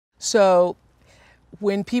So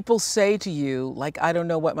when people say to you, like, I don't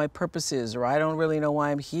know what my purpose is, or I don't really know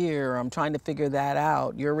why I'm here, or I'm trying to figure that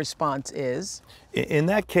out, your response is? In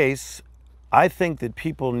that case, I think that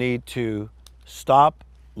people need to stop,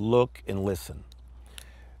 look, and listen.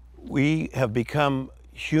 We have become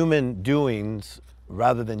human doings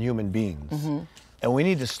rather than human beings. And we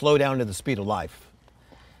need to slow down to the speed of life.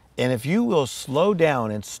 And if you will slow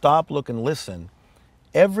down and stop, look, and listen,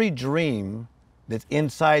 every dream that's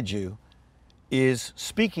inside you is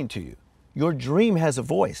speaking to you. Your dream has a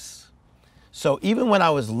voice. So even when I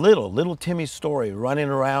was little Timmy Storey, running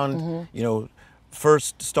around, you know,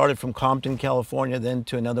 first started from Compton, California, then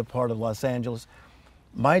to another part of Los Angeles,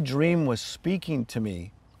 my dream was speaking to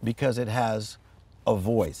me because it has a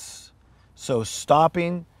voice. So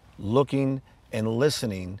stopping, looking, and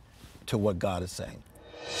listening to what God is saying.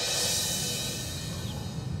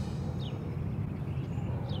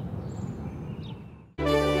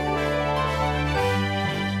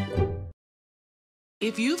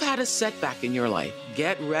 If you've had a setback in your life,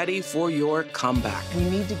 get ready for your comeback. We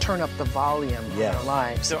need to turn up the volume in our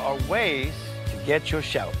lives. There are ways to get your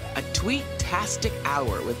shout back. A tweet-tastic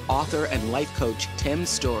hour with author and life coach Tim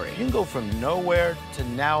Storey. You can go from nowhere to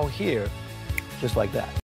now here, just like that.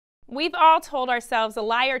 We've all told ourselves a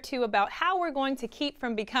lie or two about how we're going to keep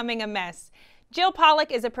from becoming a mess. Jill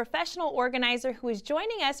Pollack is a professional organizer who is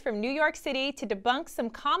joining us from New York City to debunk some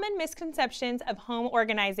common misconceptions of home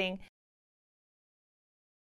organizing.